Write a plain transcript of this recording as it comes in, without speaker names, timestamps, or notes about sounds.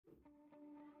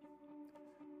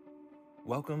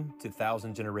Welcome to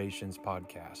Thousand Generations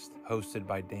podcast, hosted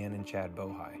by Dan and Chad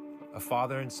Bohai, a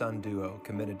father and son duo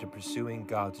committed to pursuing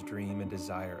God's dream and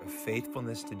desire of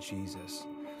faithfulness to Jesus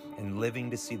and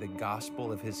living to see the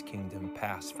gospel of his kingdom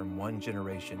pass from one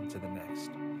generation to the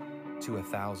next, to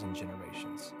 1,000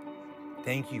 generations.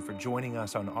 Thank you for joining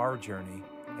us on our journey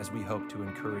as we hope to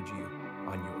encourage you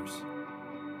on yours.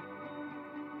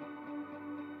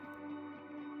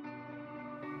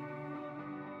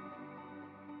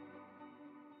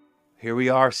 Here we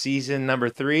are, season number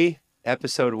 3,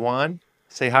 episode 1.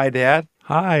 Say hi, Dad.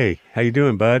 Hi, how you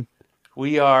doing, bud?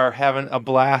 We are having a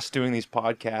blast doing these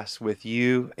podcasts with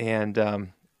you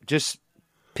and just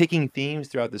picking themes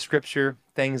throughout the scripture,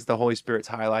 things the Holy Spirit's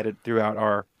highlighted throughout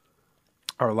our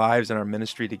lives and our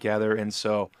ministry together. And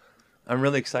so I'm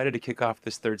really excited to kick off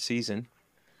this 3rd season.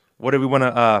 What do we want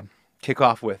to kick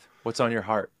off with? What's on your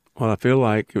heart? Well, I feel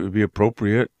like it would be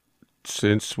appropriate,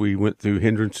 since we went through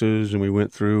hindrances and we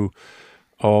went through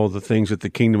all the things that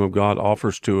the kingdom of God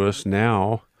offers to us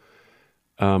now.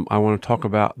 I want to talk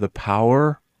about the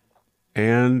power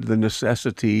and the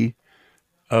necessity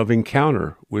of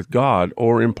encounter with God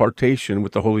or impartation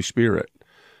with the Holy Spirit.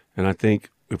 And I think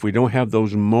if we don't have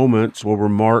those moments where we're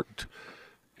marked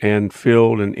and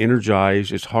filled and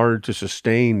energized, it's hard to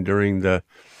sustain during the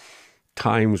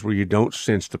times where you don't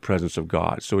sense the presence of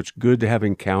God. So it's good to have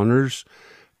encounters.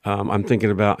 I'm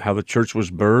thinking about how the church was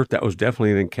birthed. That was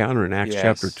definitely an encounter in Acts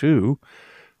chapter 2,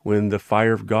 when the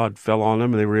fire of God fell on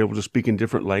them and they were able to speak in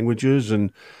different languages,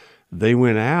 and they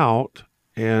went out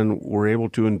and were able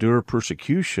to endure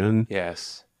persecution.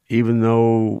 Yes. Even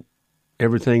though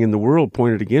everything in the world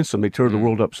pointed against them, they turned the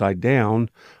world upside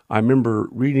down. I remember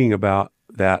reading about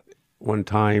that one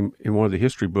time in one of the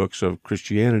history books of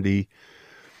Christianity,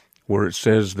 where it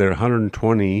says there are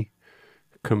 120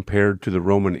 compared to the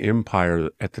Roman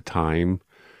Empire at the time,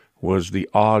 was the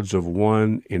odds of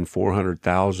 1 in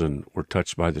 400,000 were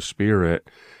touched by the Spirit.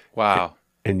 Wow.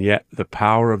 And yet the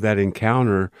power of that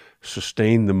encounter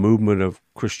sustained the movement of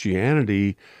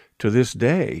Christianity to this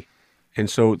day. And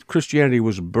so Christianity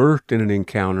was birthed in an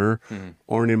encounter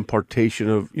or an impartation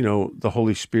of, the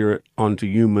Holy Spirit onto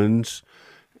humans.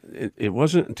 It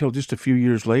wasn't until just a few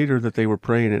years later that they were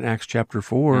praying in Acts chapter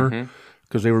 4,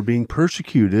 because they were being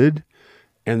persecuted.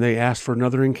 And they asked for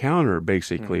another encounter,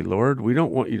 basically. Lord, we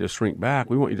don't want you to shrink back.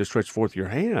 We want you to stretch forth your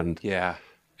hand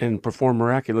and perform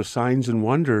miraculous signs and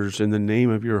wonders in the name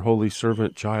of your holy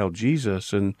servant child,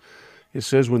 Jesus. And it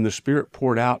says when the Spirit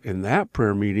poured out in that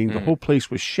prayer meeting, the whole place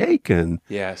was shaken.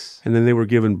 Yes. And then they were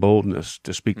given boldness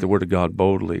to speak the word of God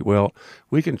boldly. Well,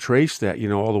 we can trace that,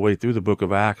 all the way through the book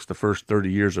of Acts, the first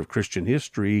 30 years of Christian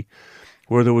history,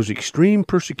 where there was extreme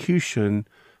persecution,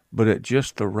 but at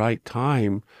just the right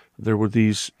time, there were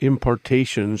these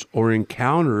impartations or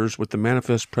encounters with the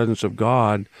manifest presence of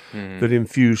God that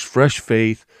infused fresh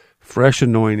faith, fresh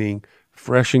anointing,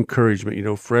 fresh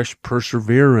encouragement, fresh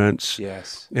perseverance.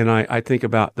 Yes. And I think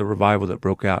about the revival that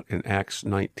broke out in Acts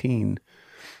 19,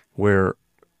 where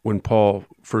when Paul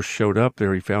first showed up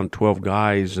there, he found 12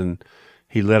 guys and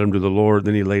he led them to the Lord.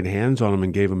 Then he laid hands on them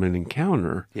and gave them an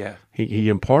encounter. Yeah. He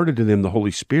imparted to them the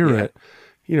Holy Spirit.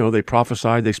 Yeah. They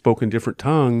prophesied, they spoke in different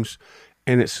tongues.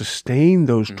 And it sustained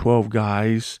those 12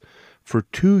 guys for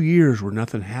 2 years where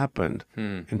nothing happened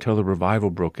until the revival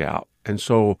broke out. And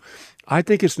so I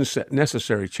think it's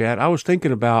necessary, Chad. I was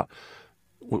thinking about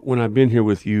when I've been here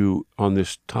with you on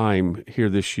this time here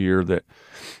this year, that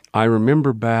I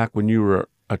remember back when you were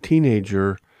a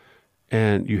teenager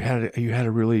and you had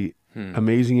a really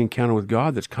amazing encounter with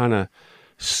God that's kind of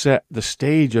set the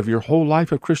stage of your whole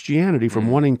life of Christianity from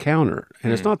one encounter.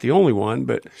 And it's not the only one,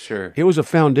 but it was a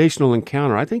foundational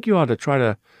encounter. I think you ought to try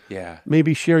to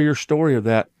maybe share your story of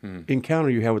that encounter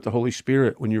you had with the Holy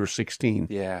Spirit when you were 16.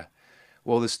 Yeah.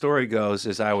 Well, the story goes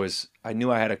is I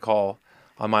knew I had a call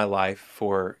on my life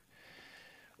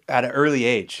at an early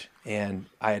age, and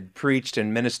I had preached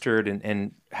and ministered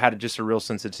and had just a real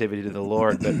sensitivity to the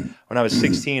Lord. But when I was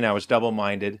 16, I was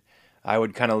double-minded. I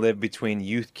would kind of live between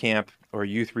youth camp or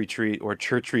youth retreat or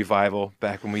church revival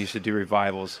back when we used to do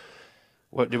revivals.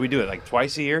 What did we do it like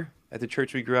twice a year at the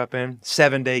church we grew up in?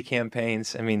 7-day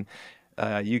campaigns. I mean,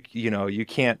 you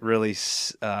can't really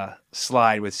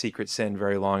slide with secret sin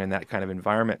very long in that kind of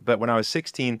environment. But when I was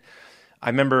 16, I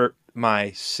remember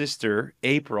my sister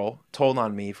April told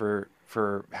on me for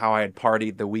how I had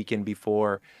partied the weekend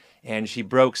before. And she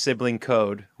broke sibling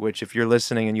code, which if you're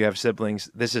listening and you have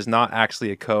siblings, this is not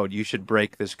actually a code. You should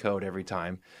break this code every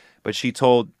time. But she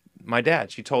told my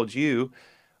dad, she told you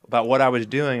about what I was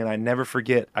doing, and I never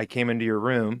forget, I came into your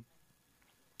room,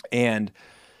 and,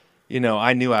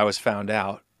 I knew I was found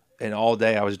out, and all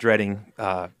day I was dreading,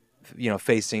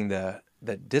 facing the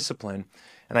that discipline.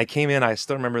 And I came in, I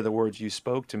still remember the words you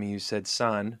spoke to me. You said,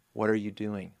 "Son, what are you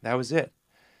doing?" That was it.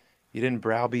 You didn't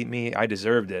browbeat me. I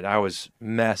deserved it. I was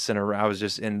messing around. I was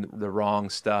just in the wrong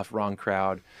stuff, wrong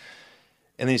crowd.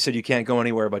 And then you said you can't go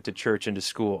anywhere but to church and to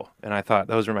school. And I thought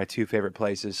those were my two favorite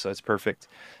places, so it's perfect.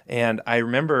 And I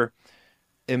remember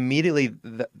immediately,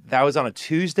 that was on a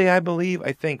Tuesday, I believe.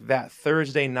 I think that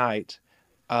Thursday night,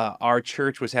 our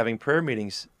church was having prayer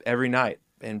meetings every night.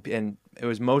 And it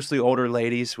was mostly older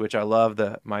ladies, which I love,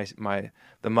 the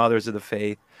mothers of the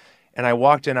faith. And I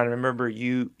walked in. I remember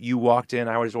you walked in.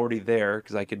 I was already there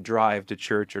because I could drive to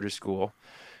church or to school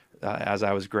as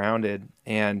I was grounded.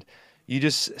 And you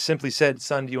just simply said,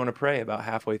 "Son, do you want to pray?" about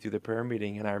halfway through the prayer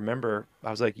meeting. And I remember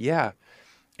I was like, "Yeah."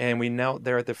 And we knelt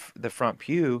there at the front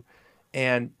pew,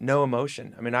 and no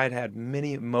emotion. I mean, I'd had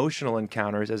many emotional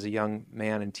encounters as a young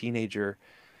man and teenager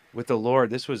with the Lord.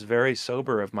 This was very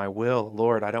sober of my will.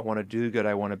 "Lord, I don't want to do good.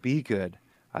 I want to be good.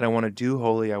 I don't want to do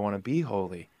holy. I want to be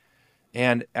holy."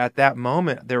 And at that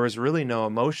moment, there was really no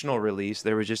emotional release.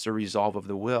 There was just a resolve of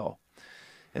the will.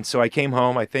 And so I came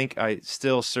home. I think I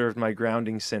still served my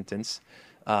grounding sentence,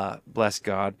 bless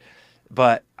God.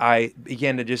 But I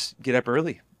began to just get up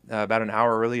early, about an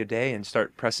hour early a day, and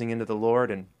start pressing into the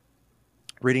Lord and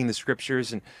reading the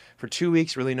scriptures. And for 2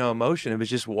 weeks, really no emotion. It was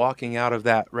just walking out of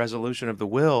that resolution of the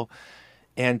will.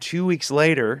 And 2 weeks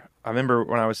later, I remember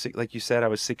when I was, like you said, I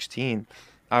was 16,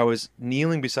 I was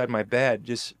kneeling beside my bed,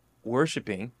 just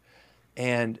worshiping,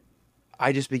 and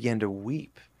I just began to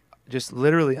weep, just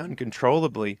literally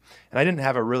uncontrollably. And I didn't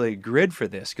have a really grid for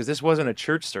this because this wasn't a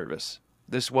church service.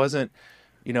 This wasn't,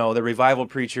 the revival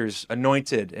preacher's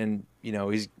anointed and,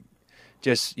 he's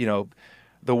just,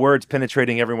 the words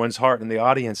penetrating everyone's heart in the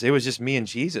audience. It was just me and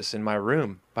Jesus in my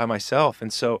room by myself.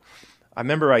 And so I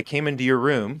remember I came into your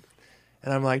room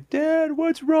and I'm like, "Dad,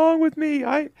 what's wrong with me?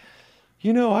 I'm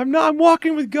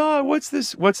walking with God.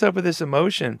 What's up with this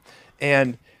emotion?"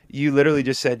 And you literally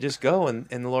just said, "Just go, and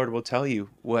the Lord will tell you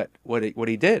what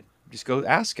he did. Just go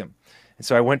ask him." And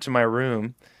so I went to my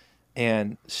room,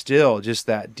 and still just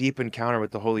that deep encounter with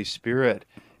the Holy Spirit.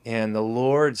 And the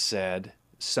Lord said,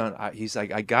 "Son," he's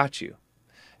like, "I got you."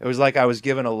 It was like I was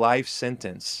given a life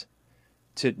sentence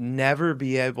to never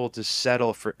be able to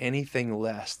settle for anything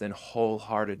less than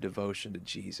wholehearted devotion to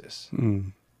Jesus.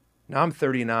 Mm. Now I'm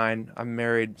 39. I'm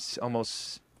married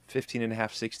almost 15 and a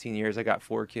half, 16 years. I got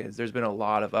 4 kids. There's been a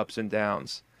lot of ups and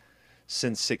downs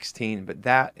since 16. But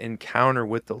that encounter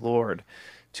with the Lord,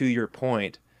 to your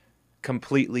point,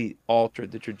 completely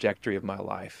altered the trajectory of my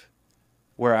life,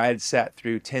 where I had sat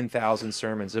through 10,000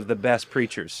 sermons of the best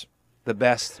preachers, the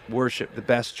best worship, the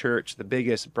best church, the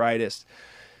biggest, brightest,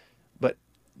 but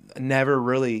never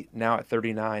really, now at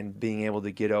 39, being able to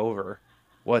get over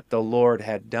what the Lord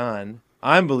had done.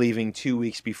 I'm believing 2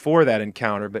 weeks before that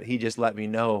encounter, but he just let me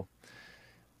know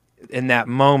in that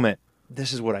moment,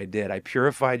 this is what I did. I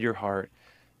purified your heart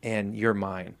and your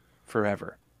mind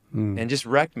forever. And just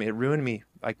wrecked me. It ruined me.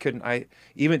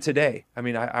 Even today,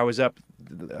 I was up,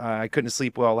 I couldn't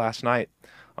sleep well last night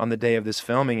on the day of this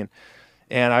filming,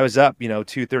 and I was up,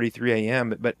 2:33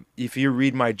 a.m. But if you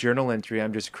read my journal entry,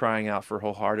 I'm just crying out for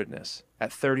wholeheartedness.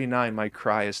 At 39, my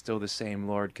cry is still the same: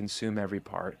 "Lord, consume every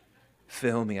part.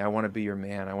 Fill me. I want to be your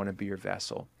man. I want to be your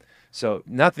vessel." So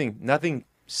nothing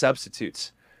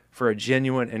substitutes for a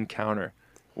genuine encounter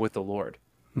with the Lord.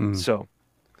 So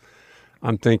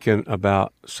I'm thinking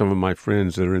about some of my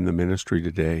friends that are in the ministry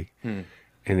today and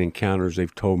encounters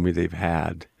they've told me they've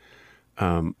had.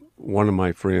 One of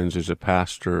my friends is a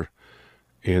pastor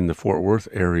in the Fort Worth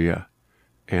area,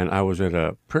 and I was at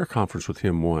a prayer conference with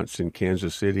him once in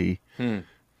Kansas City,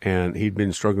 and he'd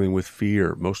been struggling with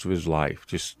fear most of his life,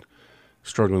 just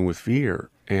struggling with fear.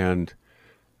 And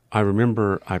I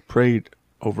remember I prayed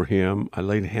over him. I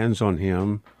laid hands on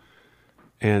him,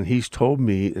 and he's told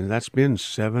me, and that's been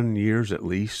 7 years at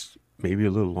least, maybe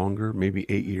a little longer, maybe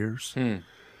 8 years.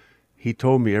 He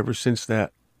told me ever since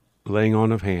that laying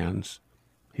on of hands,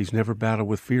 he's never battled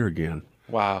with fear again.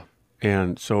 wow.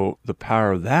 And so the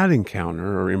power of that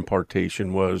encounter or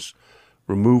impartation was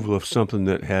removal of something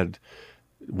that had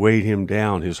weighed him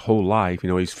down his whole life.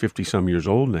 He's 50 some years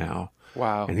old now.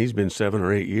 Wow. And he's been 7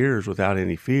 or 8 years without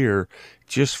any fear,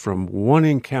 just from one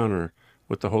encounter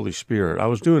with the Holy Spirit. I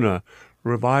was doing a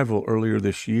revival earlier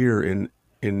this year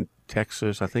in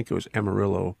Texas. I think it was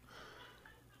Amarillo.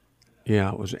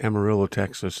 Yeah, it was Amarillo,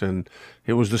 Texas. And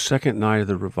it was the second night of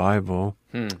the revival.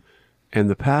 And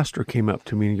the pastor came up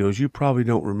to me and he goes, "You probably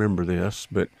don't remember this,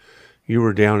 but you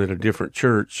were down at a different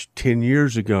church 10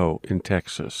 years ago in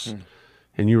Texas.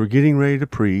 And you were getting ready to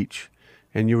preach,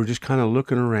 and you were just kind of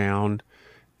looking around,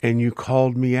 and you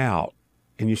called me out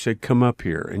and you said, come up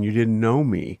here, and you didn't know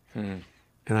me.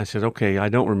 And I said, okay, I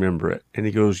don't remember it. And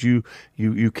he goes, you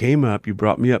came up, you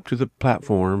brought me up to the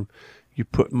platform, you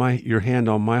put your hand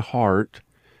on my heart,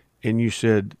 and you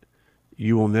said,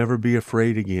 you will never be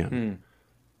afraid again.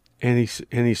 And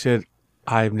he said,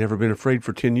 I've never been afraid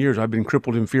for 10 years. I've been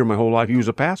crippled in fear my whole life. He was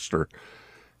a pastor.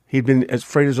 He'd been as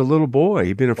afraid as a little boy.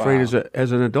 He'd been afraid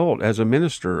as an adult, as a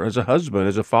minister, as a husband,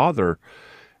 as a father.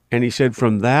 And he said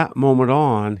from that moment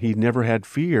on, he never had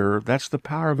fear. That's the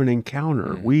power of an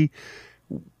encounter.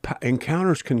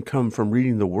 Encounters can come from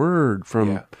reading the Word,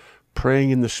 from praying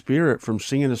in the Spirit, from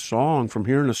singing a song, from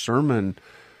hearing a sermon,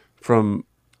 from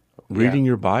reading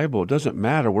your Bible. It doesn't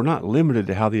matter. We're not limited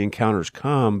to how the encounters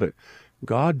come, but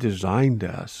God designed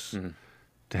us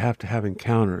to have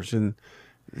encounters. And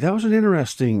that was an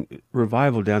interesting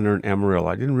revival down there in Amarillo.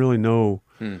 I didn't really know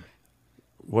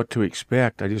what to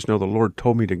expect. I just know the Lord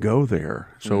told me to go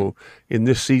there. So in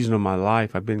this season of my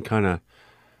life, I've been kind of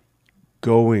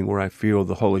going where I feel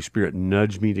the Holy Spirit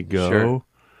nudge me to go. Sure.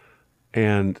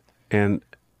 And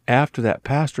after that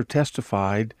pastor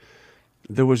testified,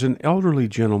 there was an elderly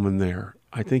gentleman there.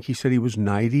 I think he said he was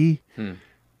 90.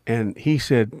 And he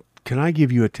said, can I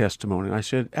give you a testimony? And I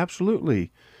said,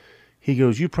 absolutely. He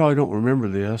goes, you probably don't remember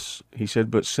this. He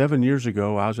said, but 7 years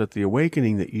ago, I was at the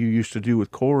awakening that you used to do with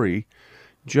Corey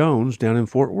Jones down in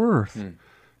Fort Worth.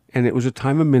 And it was a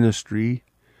time of ministry.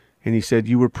 And he said,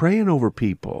 you were praying over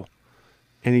people.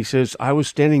 And he says, I was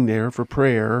standing there for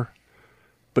prayer,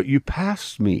 but you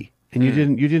passed me and you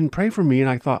didn't pray for me. And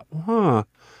I thought, huh.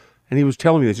 And he was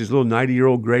telling me this little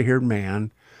 90-year-old gray-haired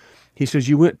man. He says,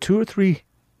 you went 2 or 3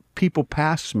 people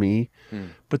past me,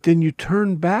 but then you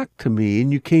turned back to me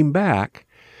and you came back.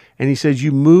 And he says,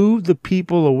 you moved the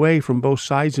people away from both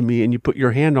sides of me and you put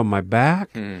your hand on my back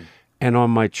and on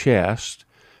my chest.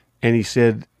 And he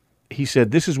said,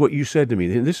 this is what you said to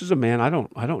me. And this is a man, I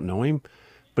don't know him.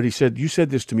 But he said, you said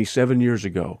this to me 7 years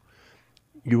ago.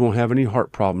 You won't have any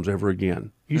heart problems ever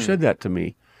again. You said that to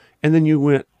me. And then you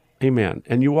went, amen.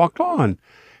 And you walked on.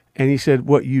 And he said,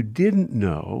 what you didn't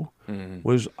know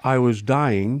was I was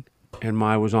dying and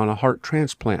I was on a heart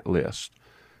transplant list.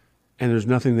 And there's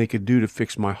nothing they could do to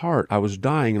fix my heart. I was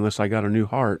dying unless I got a new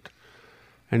heart.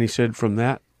 And he said, from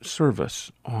that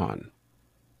service on,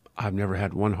 I've never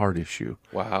had one heart issue.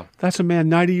 Wow. That's a man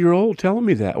 90-year-old telling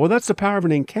me that. Well, that's the power of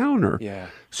an encounter. Yeah.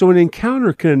 So an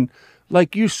encounter can,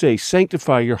 like you say,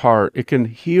 sanctify your heart. It can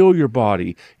heal your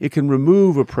body. It can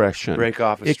remove oppression. Break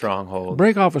off a stronghold.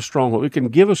 Break off a stronghold. It can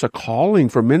give us a calling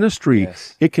for ministry.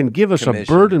 Yes. It can give us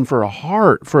Commission. a burden for a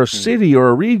heart, for a city or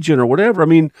a region or whatever. I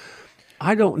mean,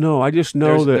 I don't know. I just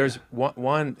know there's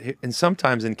one, and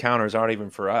sometimes encounters aren't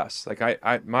even for us. Like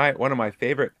one of my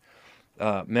favorite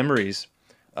memories.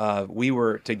 We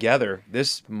were together.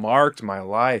 This marked my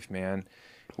life, man.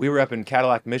 We were up in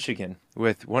Cadillac, Michigan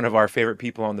with one of our favorite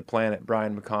people on the planet,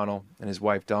 Brian McConnell, and his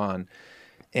wife, Dawn.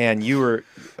 And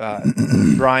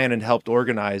Brian had helped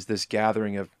organize this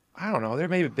gathering of, I don't know, there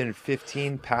may have been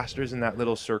 15 pastors in that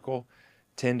little circle,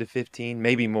 10 to 15,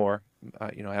 maybe more.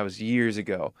 That was years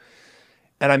ago.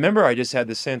 And I remember I just had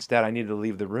the sense that I needed to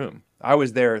leave the room. I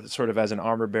was there sort of as an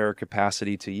armor bearer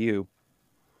capacity to you.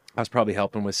 I was probably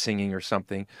helping with singing or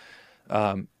something.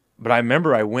 But I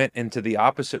remember I went into the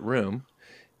opposite room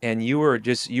and you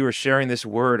were sharing this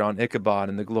word on Ichabod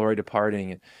and the glory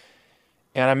departing.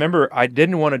 And I remember I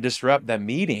didn't want to disrupt that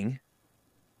meeting,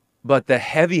 but the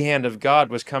heavy hand of God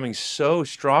was coming so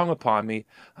strong upon me.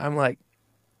 I'm like,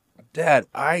 Dad,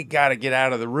 I got to get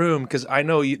out of the room because I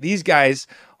know these guys,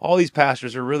 all these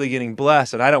pastors are really getting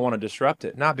blessed and I don't want to disrupt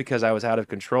it. Not because I was out of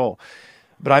control.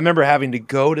 But I remember having to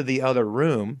go to the other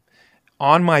room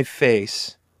on my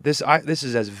face. This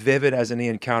is as vivid as any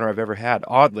encounter I've ever had,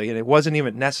 oddly, and it wasn't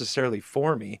even necessarily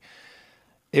for me.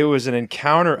 It was an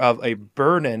encounter of a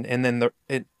burden, and then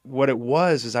what it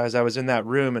was is as I was in that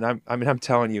room, and I'm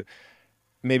telling you,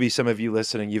 maybe some of you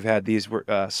listening, you've had these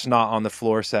snot on the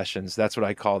floor sessions. That's what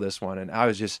I call this one, and I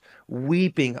was just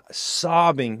weeping,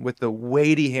 sobbing with the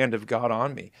weighty hand of God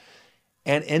on me.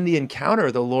 And in the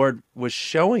encounter, the Lord was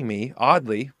showing me,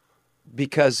 oddly,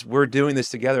 because we're doing this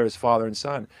together as father and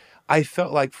son, I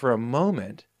felt like for a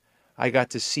moment, I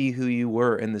got to see who you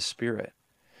were in the Spirit.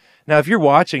 Now, if you're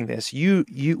watching this,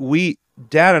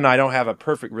 Dad and I don't have a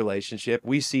perfect relationship.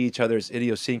 We see each other's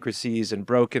idiosyncrasies and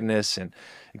brokenness and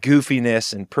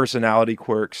goofiness and personality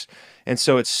quirks. And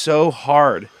so it's so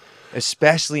hard,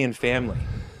 especially in family.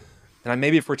 And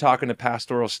maybe if we're talking to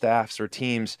pastoral staffs or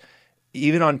teams,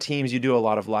 even on teams you do a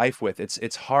lot of life with,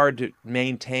 it's hard to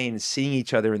maintain seeing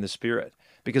each other in the Spirit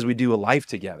because we do a life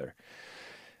together.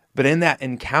 But in that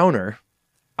encounter,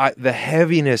 the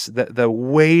heaviness, the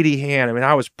weighty hand. I mean,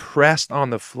 I was pressed on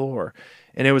the floor,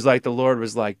 and it was like the Lord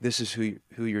was like, "This is who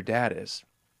your dad is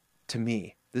to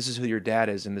me. This is who your dad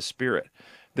is in the spirit.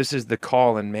 This is the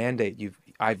call and mandate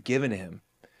I've given him."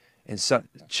 And so,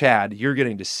 Chad, you're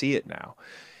getting to see it now.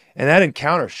 And that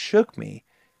encounter shook me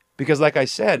because, like I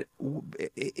said,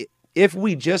 if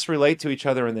we just relate to each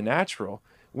other in the natural,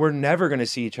 we're never going to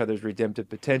see each other's redemptive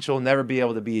potential, never be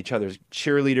able to be each other's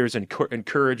cheerleaders and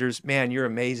encouragers. Man, you're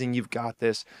amazing. You've got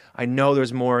this. I know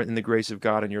there's more in the grace of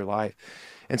God in your life.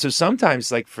 And so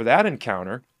sometimes, like for that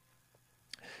encounter,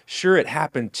 sure, it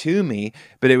happened to me,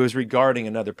 but it was regarding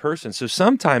another person. So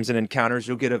sometimes in encounters,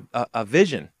 you'll get a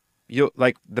vision.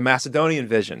 Like the Macedonian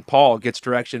vision. Paul gets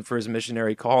direction for his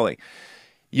missionary calling.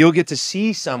 You'll get to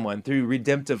see someone through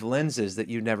redemptive lenses that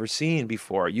you've never seen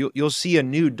before. You'll see a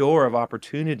new door of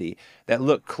opportunity that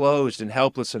looked closed and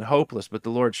helpless and hopeless, but the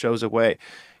Lord shows a way.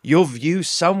 You'll view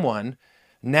someone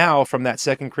now from that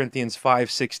 2 Corinthians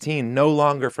 5:16, no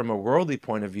longer from a worldly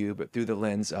point of view, but through the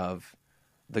lens of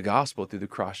the gospel, through the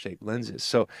cross-shaped lenses.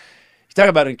 So you talk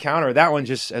about encounter, that one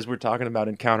just, as we're talking about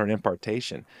encounter and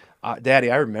impartation, Daddy,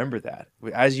 I remember that.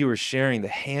 As you were sharing, the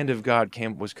hand of God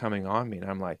was coming on me, and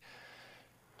I'm like,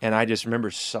 and I just remember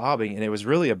sobbing, and it was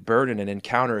really a burden, an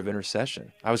encounter of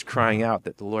intercession. I was crying out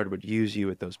that the Lord would use you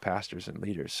with those pastors and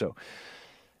leaders. So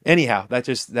anyhow,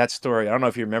 that story, I don't know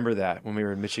if you remember that when we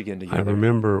were in Michigan together. I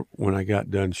remember when I got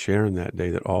done sharing that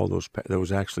day that all those, there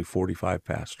was actually 45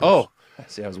 pastors. Oh,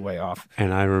 see, I was way off.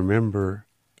 And I remember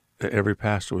that every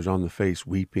pastor was on the face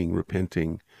weeping,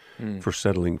 repenting for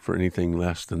settling for anything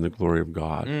less than the glory of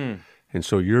God. And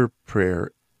so your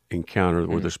prayer encounter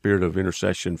where the spirit of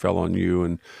intercession fell on you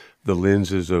and the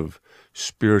lenses of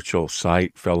spiritual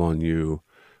sight fell on you,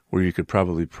 where you could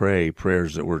probably pray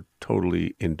prayers that were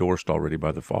totally endorsed already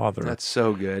by the Father. That's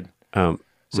so good.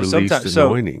 Released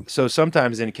anointing. So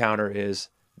sometimes encounter is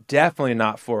definitely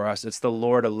not for us. It's the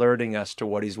Lord alerting us to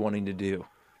what he's wanting to do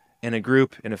in a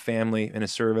group, in a family, in a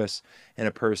service, in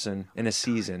a person, in a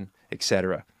season,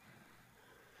 etc.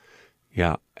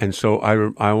 Yeah. And so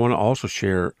I want to also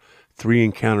share 3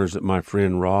 encounters that my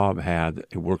friend Rob had.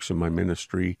 He works in my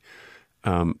ministry.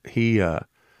 He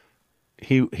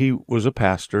was a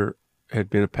pastor, had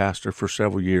been a pastor for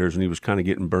several years, and he was kind of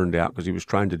getting burned out because he was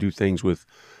trying to do things with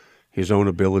his own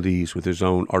abilities, with his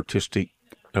own artistic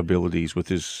abilities, with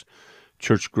his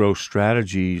church growth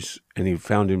strategies, and he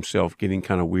found himself getting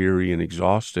kind of weary and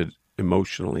exhausted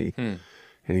emotionally. And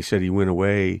he said he went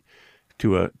away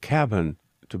to a cabin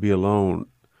to be alone,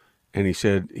 and he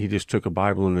said he just took a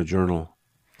Bible and a journal.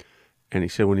 And he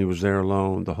said when he was there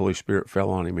alone, the Holy Spirit fell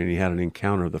on him, and he had an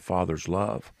encounter of the Father's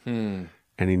love. And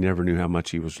he never knew how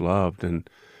much he was loved, and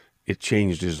it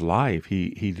changed his life.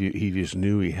 He just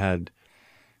knew he had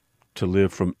to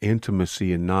live from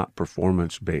intimacy and not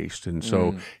performance-based. And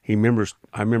so I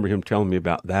remember him telling me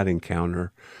about that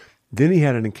encounter. Then he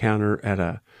had an encounter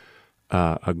at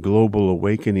a global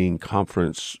awakening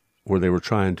conference where they were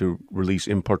trying to release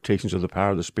impartations of the power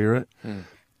of the Spirit.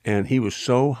 And he was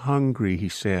so hungry, he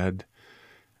said,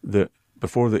 that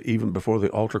before the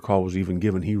altar call was even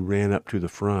given, he ran up to the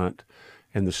front,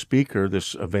 and the speaker,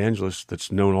 this evangelist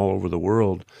that's known all over the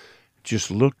world,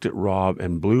 just looked at Rob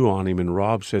and blew on him, and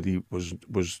Rob said he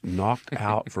was knocked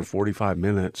out for 45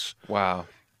 minutes. Wow.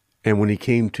 And when he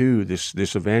came to, this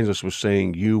evangelist was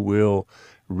saying, you will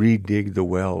redig the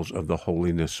wells of the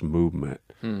holiness movement,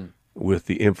 with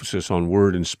the emphasis on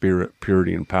word and spirit,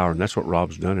 purity and power. And that's what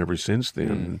Rob's done ever since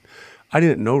then. I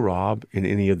didn't know Rob in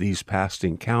any of these past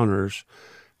encounters,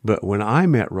 but when I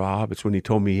met Rob, it's when he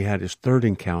told me he had his 3rd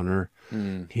encounter.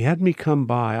 He had me come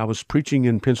by. I was preaching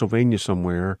in Pennsylvania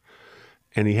somewhere,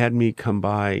 and he had me come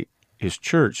by his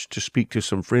church to speak to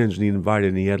some friends,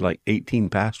 and he had like 18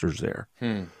 pastors there.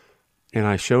 And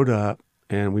I showed up,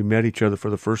 and we met each other for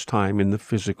the first time in the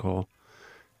physical,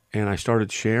 and I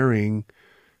started sharing.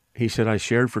 He said, I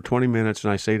shared for 20 minutes,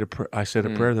 and I said a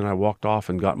prayer, then I walked off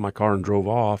and got in my car and drove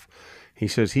off. He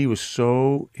says he was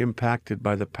so impacted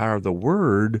by the power of the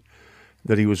Word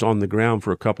that he was on the ground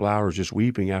for a couple hours just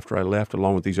weeping after I left,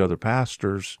 along with these other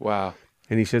pastors. Wow.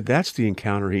 And he said that's the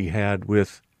encounter he had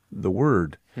with the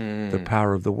Word, the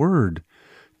power of the Word,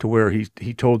 to where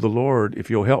he told the Lord, if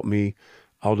you'll help me,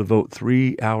 I'll devote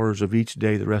 3 hours of each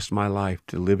day the rest of my life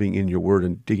to living in your Word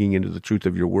and digging into the truth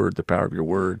of your Word, the power of your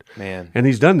Word. Man. And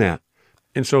he's done that.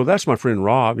 And so that's my friend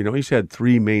Rob. He's had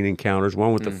 3 main encounters,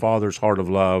 one with the Father's heart of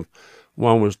love,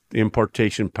 one was the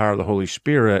impartation power of the Holy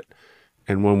Spirit,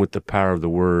 and one with the power of the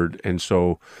Word. And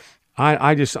so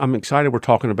I'm excited we're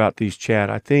talking about these, Chad.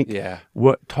 I think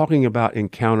what talking about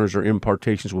encounters or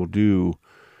impartations will do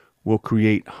will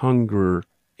create hunger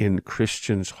in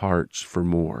Christians' hearts for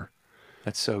more.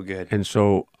 That's so good. And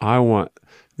so I want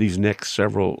these next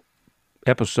several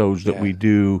episodes that Yeah. we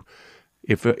do,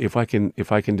 if I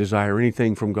can desire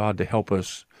anything from God to help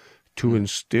us to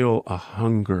instill a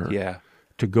hunger Yeah.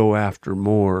 to go after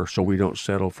more, so we don't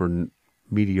settle for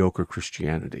mediocre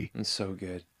Christianity. It's so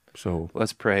good. So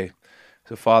Let's pray.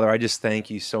 So, Father, I just thank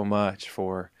you so much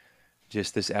for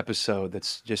just this episode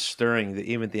that's just stirring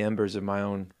even the embers of my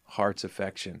own heart's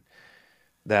affection.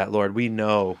 That, Lord, we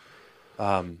know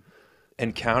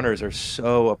encounters are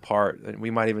so a part, and we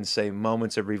might even say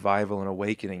moments of revival and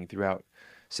awakening throughout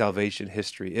salvation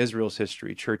history, Israel's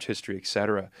history, church history,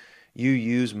 etc. You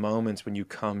use moments when you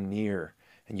come near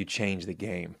and you change the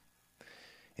game.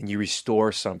 And you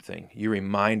restore something. You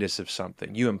remind us of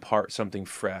something. You impart something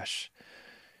fresh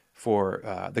for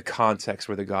the context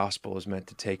where the gospel is meant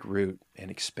to take root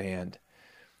and expand.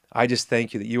 I just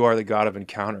thank you that you are the God of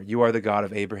encounter. You are the God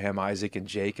of Abraham, Isaac, and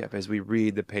Jacob. As we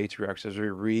read the patriarchs, as we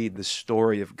read the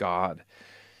story of God,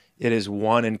 it is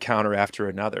one encounter after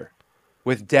another,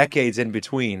 with decades in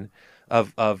between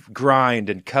of grind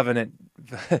and covenant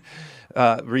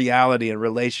reality and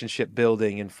relationship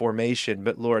building and formation.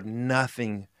 But Lord,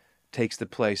 nothing takes the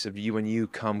place of you when you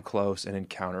come close and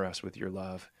encounter us with your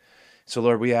love. So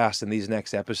Lord, we ask in these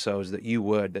next episodes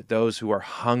that those who are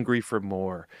hungry for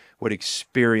more would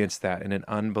experience that in an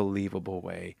unbelievable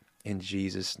way. In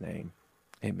Jesus' name,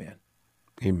 amen.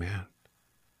 amen.